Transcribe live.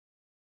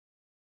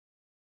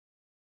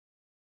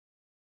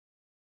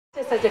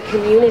As a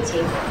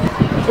community.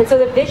 And so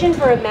the vision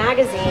for a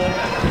magazine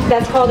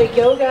that's called a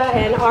yoga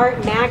and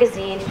art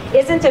magazine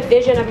isn't a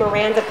vision of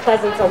Miranda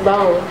Pleasance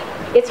alone.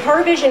 It's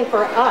her vision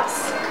for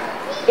us.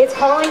 It's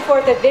calling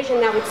forth a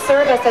vision that would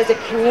serve us as a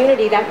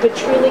community that could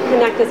truly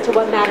connect us to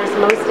what matters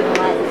most in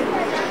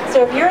life.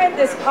 So if you're at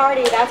this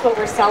party, that's what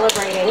we're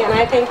celebrating. And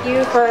I thank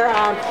you for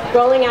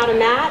rolling out a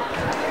mat,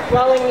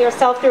 rolling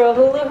yourself through a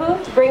hula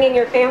hoop, bringing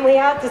your family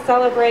out to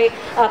celebrate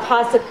a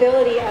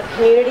possibility of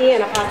community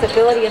and a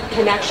possibility of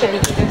connection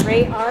through the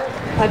great art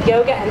of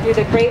yoga and through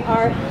the great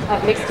art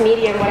of mixed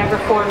media in whatever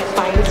form it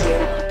finds you.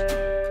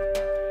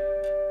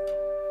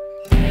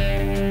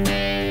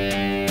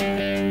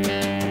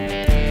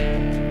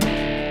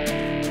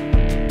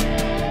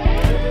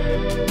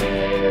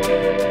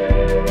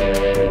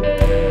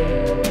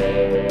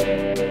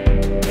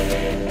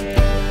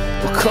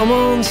 Well, come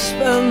on,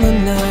 spend the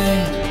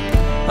night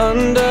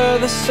under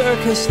the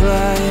circus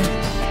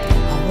lights.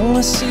 I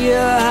wanna see you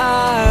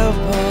high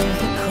above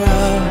the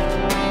crowd.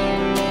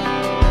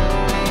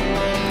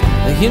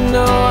 You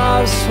know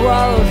I've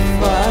swallowed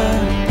fire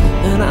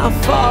and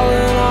I've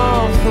fallen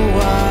off the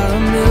wire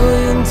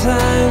 1,000,000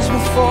 times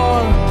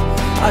before.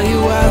 Are you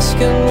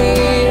asking me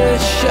to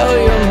show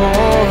you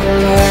more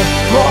light,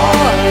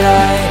 more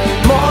light,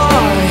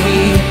 more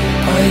heat?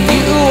 Are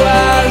you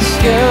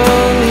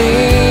asking me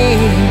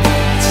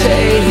to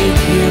take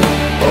you,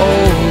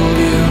 hold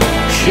you,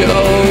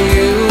 show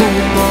you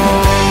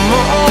more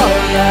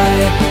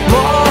light,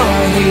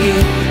 more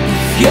heat?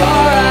 If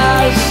you're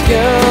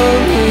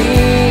asking me,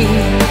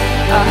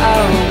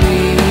 I'll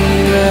be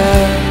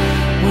there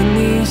when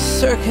these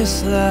circus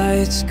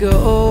lights go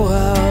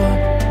out.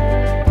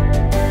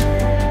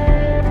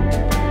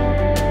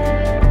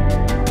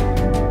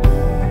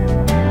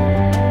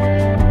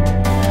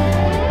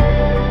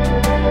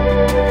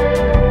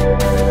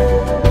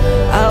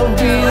 I'll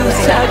be the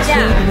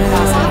tattooed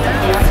man,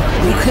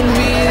 you can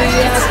be the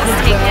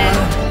acrobat.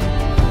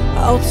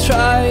 I'll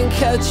try and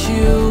catch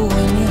you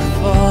when you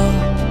fall,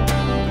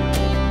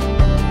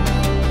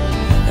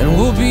 and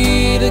we'll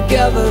be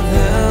together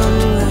then,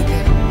 like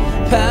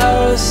a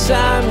pair of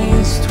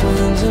Siamese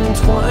twins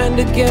entwined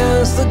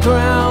against the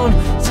ground.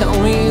 Tell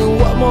me,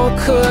 what more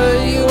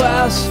could you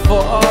ask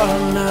for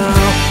now?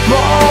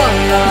 More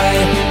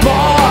light,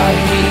 more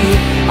heat.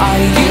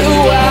 Are you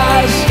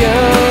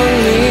asking